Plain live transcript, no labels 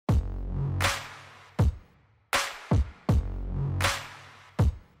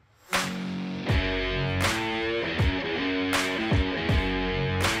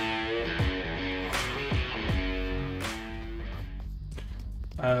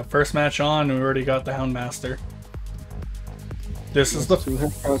First match on, we already got the Houndmaster. This is the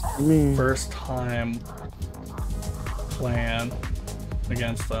first time playing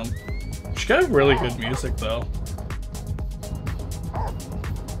against them. She got really good music though.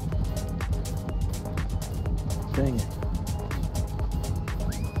 Dang it.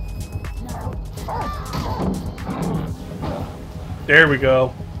 There we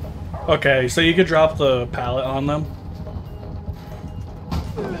go. Okay, so you could drop the pallet on them.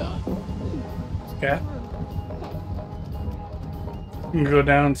 Okay. You can go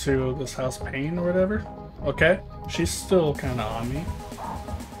down to this house Pain or whatever. Okay. She's still kind of on me.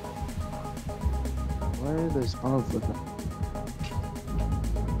 Why are they spawns looking?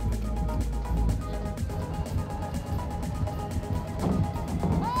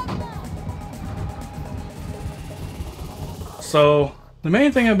 So, the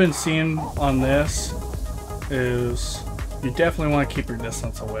main thing I've been seeing on this is you definitely want to keep your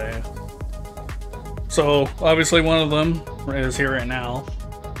distance away. So, obviously one of them is here right now.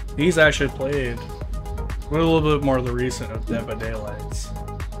 He's actually played with a little bit more of the recent of Dead by Daylights.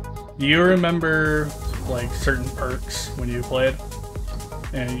 You remember, like, certain perks when you played?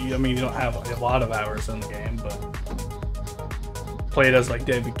 And, I mean, you don't have a lot of hours in the game, but played as, like,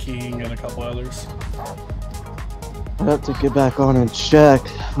 David King and a couple others. I have to get back on and check,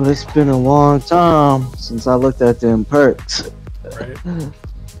 but it's been a long time since I looked at them perks. Right.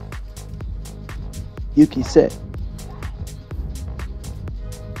 Yuki said.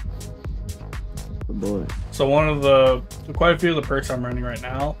 Oh boy. So one of the, quite a few of the perks I'm running right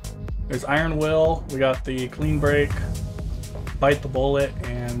now is Iron Will, we got the Clean Break, Bite the Bullet,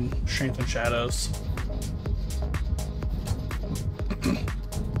 and Strength and Shadows.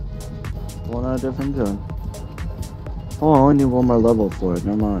 One on a different gun. Oh, I only need one more level for it.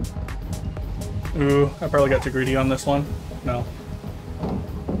 Never mind. Ooh, I probably got too greedy on this one. No.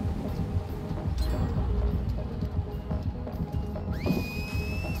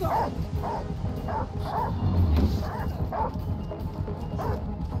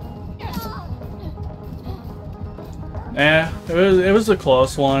 It was a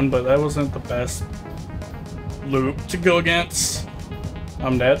close one, but that wasn't the best loop to go against.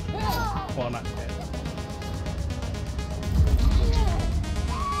 I'm dead. Well, not dead.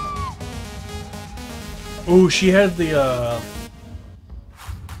 Ooh, she had the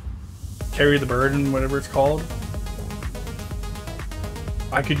carry the burden, whatever it's called.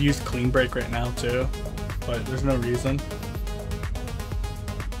 I could use Clean Break right now too, but there's no reason.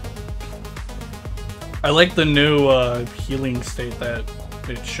 I like the new healing state that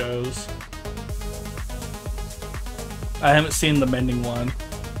it shows. I haven't seen the mending one.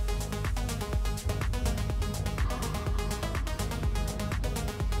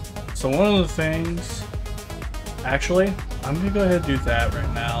 So one of the things, actually, I'm gonna go ahead and do that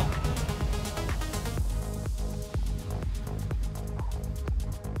right now.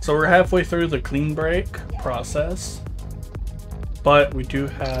 So we're halfway through the Clean Break process, but we do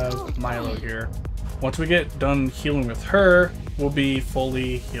have Milo here. Once we get done healing with her, we'll be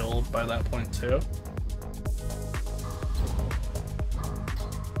fully healed by that point too.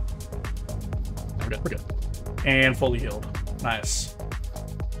 We're good. And fully healed. Nice.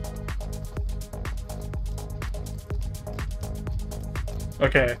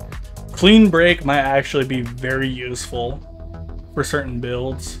 Okay. Clean Break might actually be very useful for certain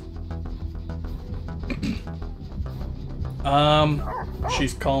builds.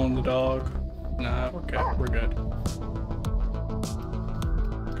 She's calling the dog. Nah, okay, we're good.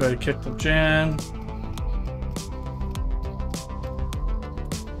 Go ahead and kick the gen.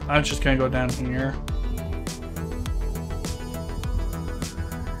 I'm just gonna go down here.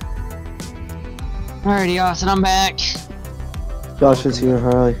 Alrighty, Austin, I'm back. Josh is here,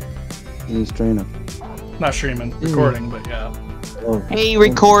 Harley. And he's streaming. Not streaming, recording, but yeah. Oh. Hey,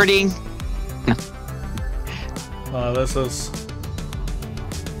 recording. This is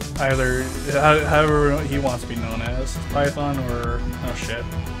either however he wants to be known as, Python or oh shit,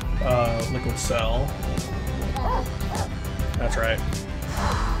 Liquid Cell. That's right.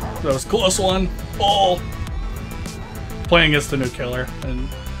 That was a close one. Oh, playing against the new killer, and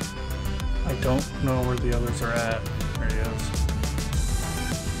I don't know where the others are at. There he is.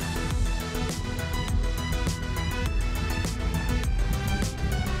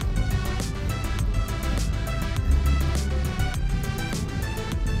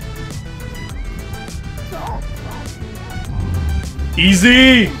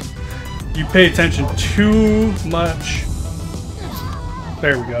 Easy! You pay attention too much.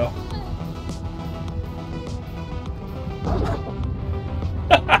 There we go.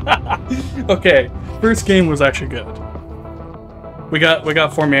 Okay, first game was actually good. We got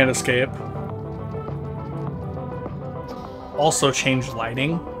 4-man escape. Also changed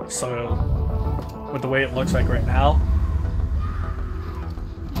lighting, so with the way it looks like right now.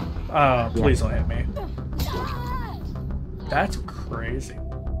 Please don't hit me. That's crazy.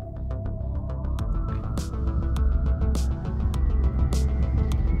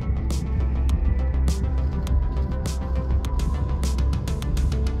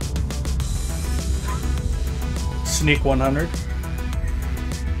 Sneak 100.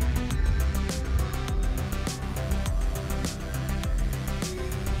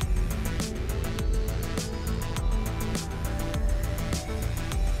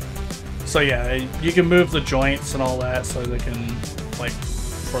 So yeah, you can move the joints and all that so they can, like,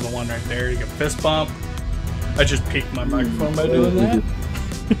 for the one right there, you can fist bump. I just peaked my microphone by doing that.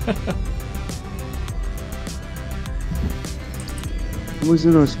 Who's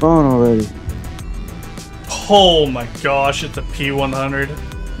in our spawn already? Oh my gosh, it's a P100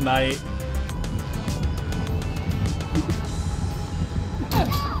 night.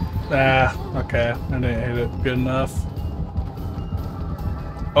 Ah, okay, I didn't hit it good enough.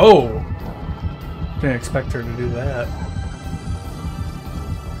 Oh! Didn't expect her to do that.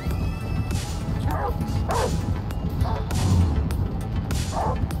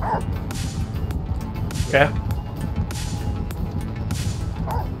 Okay.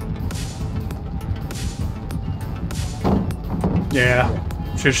 Yeah,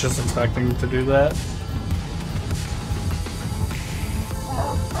 she was just expecting to do that.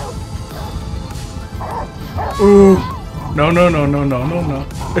 Ooh! No, no, no, no, no, no, no.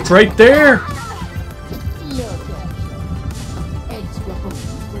 It's right there!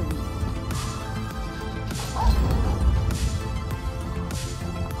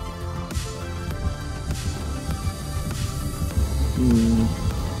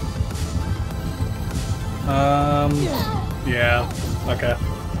 Yeah. Okay.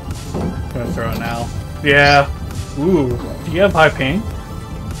 I'm gonna throw it now. Yeah. Ooh. Do you have high ping?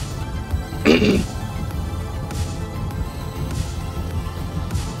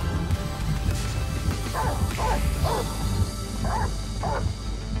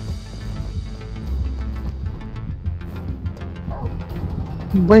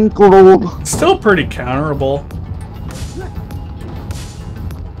 Winkle. Still pretty counterable.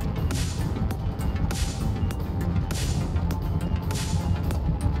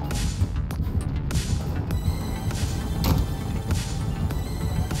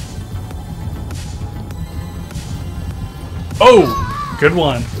 Oh! Good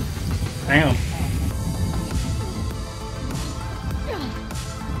one. Damn.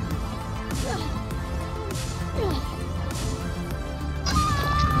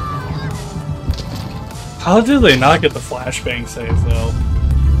 How did they not get the flashbang save though?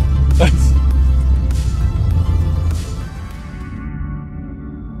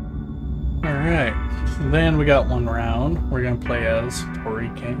 Alright. Then we got one round. We're gonna play as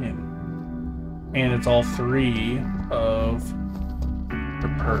Taurie Cain. And it's all 3 of the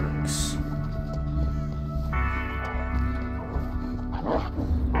perks.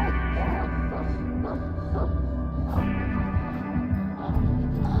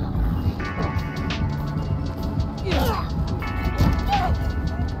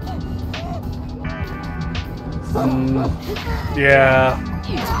 Yeah.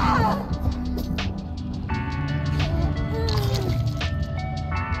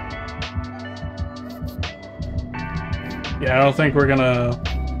 Yeah, I don't think we're gonna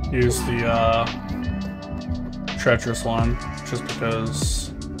use the treacherous one, just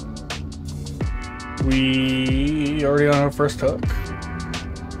because we already on our first hook.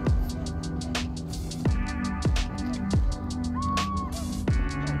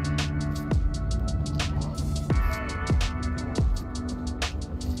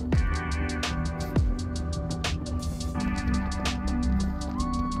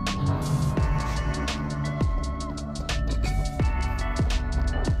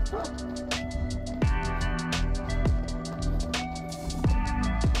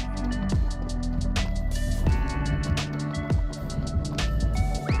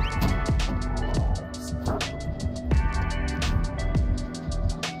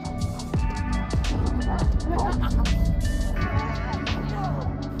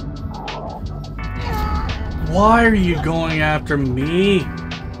 Why are you going after me?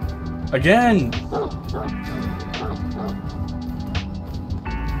 Again!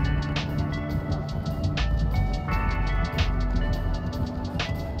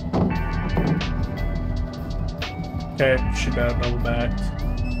 Okay, she got double backed.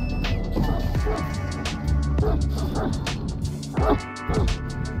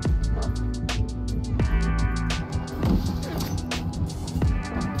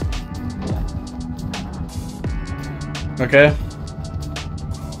 Okay.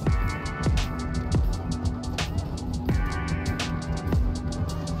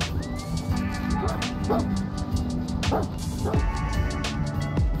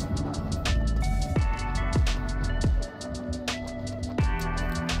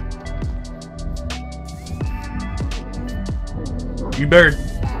 You better.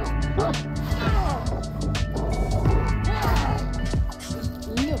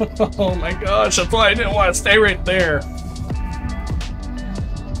 Oh my gosh, that's why I didn't want to stay right there.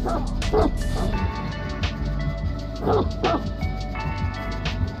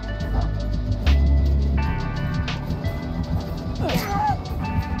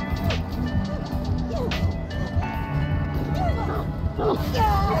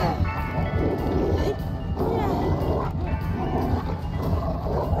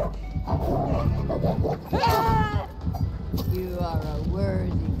 You are a worthy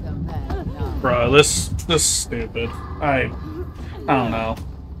companion. Bro, this is stupid. I don't know.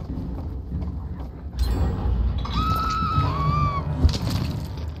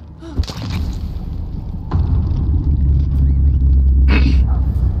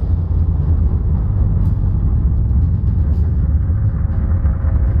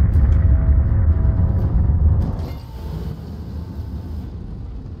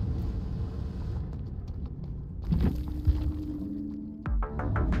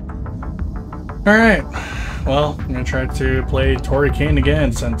 Alright, well, I'm gonna try to play Taurie Cain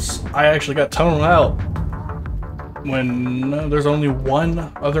again since I actually got toned out when there's only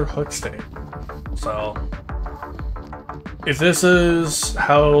one other hook state. So, if this is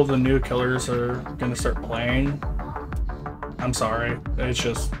how the new killers are gonna start playing, I'm sorry. It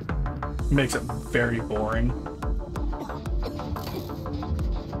just makes it very boring.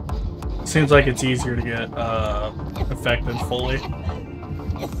 Seems like it's easier to get affected fully.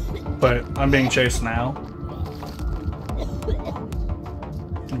 But I'm being chased now.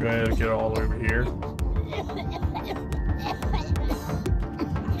 I'm going to get all over here.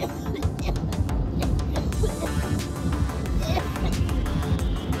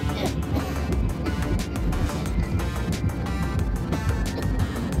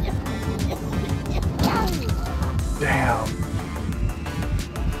 Damn.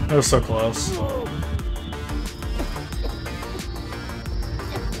 That was so close.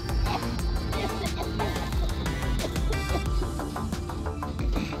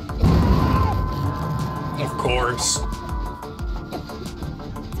 Course.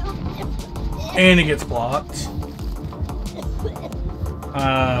 And he gets blocked.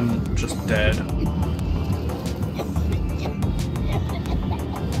 Just dead.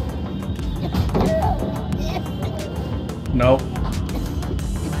 Nope.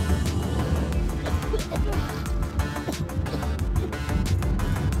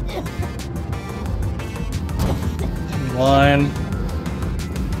 One.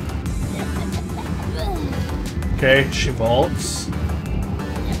 Okay, she vaults.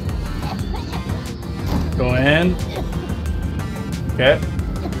 Go in. Okay.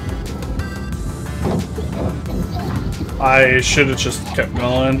 I should have just kept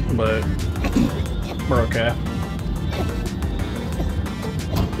going, but we're okay.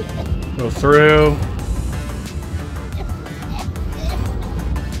 Go through.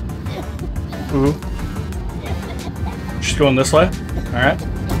 Ooh. She's going this way. Alright.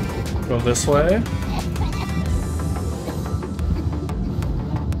 Go this way.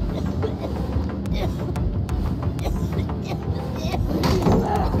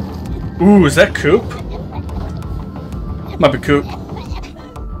 Ooh, is that Coop? Might be Coop.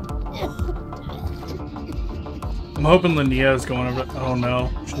 I'm hoping Linnea is going over. Oh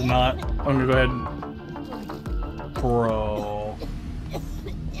no, she's not. I'm gonna go ahead and. Bro.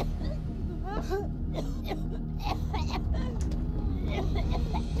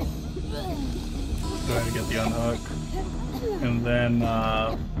 Go ahead and get the unhook. And then,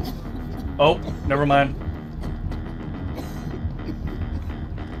 oh, never mind.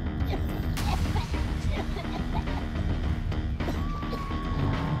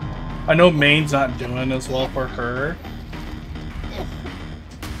 I know main's not doing as well for her.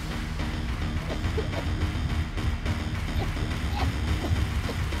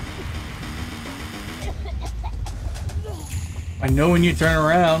 I know when you turn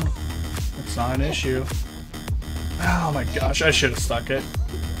around, it's not an issue. Oh my gosh, I should have stuck it.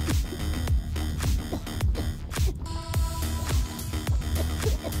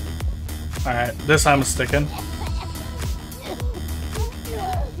 Alright, this time I'm sticking.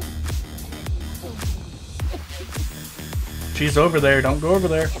 She's over there, don't go over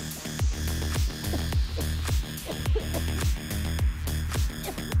there.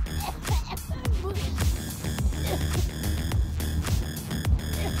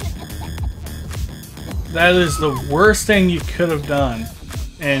 That is the worst thing you could have done.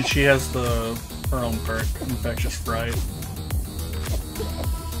 And she has her own perk, Infectious Fright.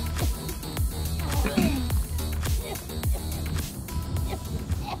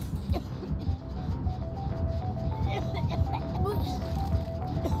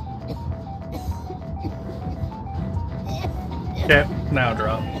 Okay, now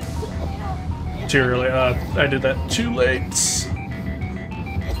drop. Too early. I did that too late.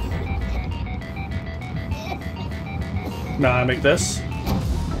 Now I make this.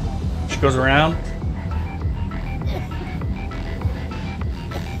 She goes around.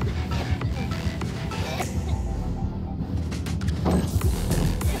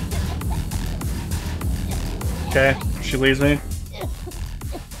 Okay, she leaves me.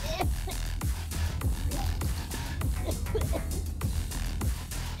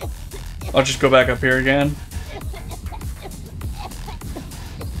 I'll just go back up here again.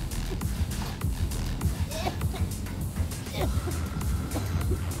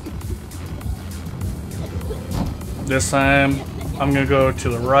 This time, I'm gonna go to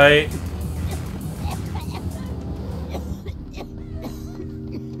the right.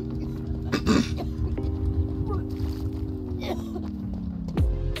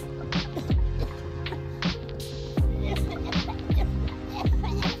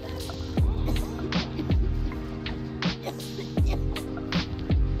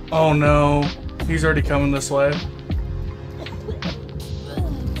 Oh no, he's already coming this way.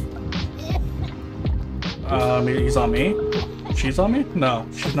 He's on me? She's on me? No,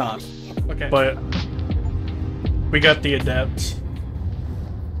 she's not. Okay. But we got the adept.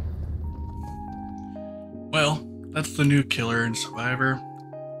 Well, that's the new killer in Survivor.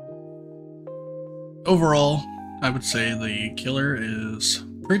 Overall, I would say the killer is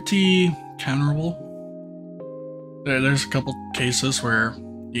pretty counterable. There's a couple cases where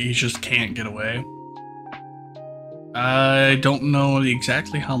you just can't get away. I don't know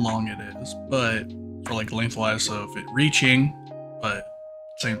exactly how long it is, but for like lengthwise of it reaching, but at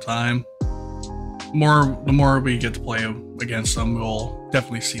the same time, the more we get to play against them, we'll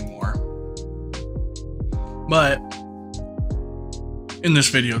definitely see more. But in this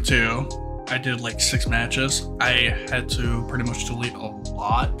video too, I did like 6 matches. I had to pretty much delete a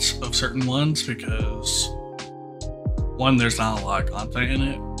lot of certain ones because one, there's not a lot of content in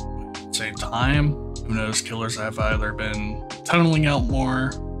it. But at the same time, who knows, killers have either been tunneling out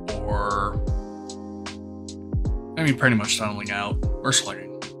more or, I mean, pretty much tunneling out or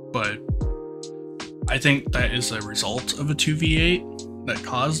slugging. But I think that is a result of a 2v8 that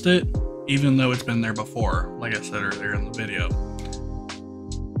caused it, even though it's been there before, like I said earlier in the video.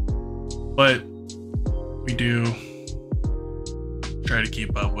 But we do try to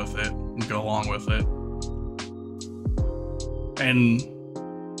keep up with it and go along with it. And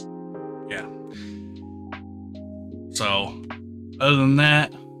yeah. So other than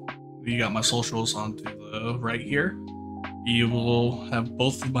that, you got my socials onto the right here. You will have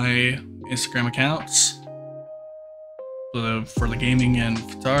both of my Instagram accounts for the gaming and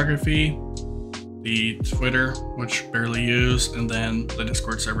photography, the Twitter, which I barely use, and then the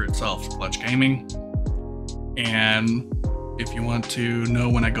Discord server itself, Clutch Gaming. And if you want to know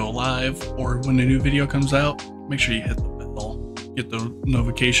when I go live or when a new video comes out, make sure you hit the bell, get the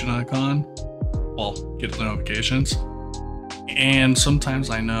notification icon, well, get the notifications. And sometimes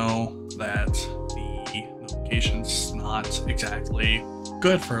I know that the notification's not exactly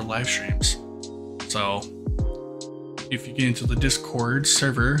good for live streams. So if you get into the Discord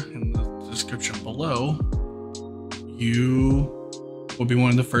server in the description below, you will be one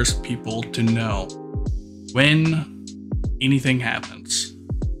of the first people to know when anything happens,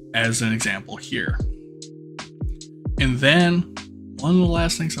 as an example here. And then one of the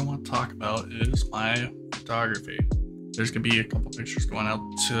last things I want to talk about is my photography. There's gonna be a couple pictures going out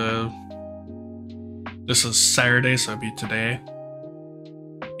to, this is Saturday, so it'll be today.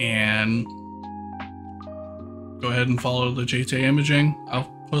 And go ahead and follow the JT Imaging.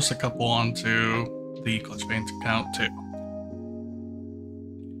 I'll post a couple onto the Clutch Paint account too.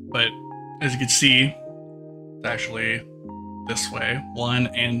 But as you can see, it's actually this way, 1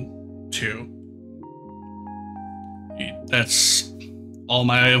 and 2. That's all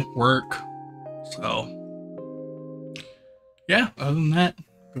my work. So yeah, other than that,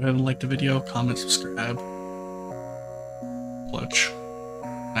 go ahead and like the video, comment, subscribe.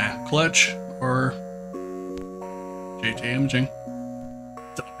 Clutch or JT Imaging.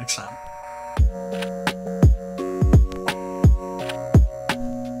 Till next time.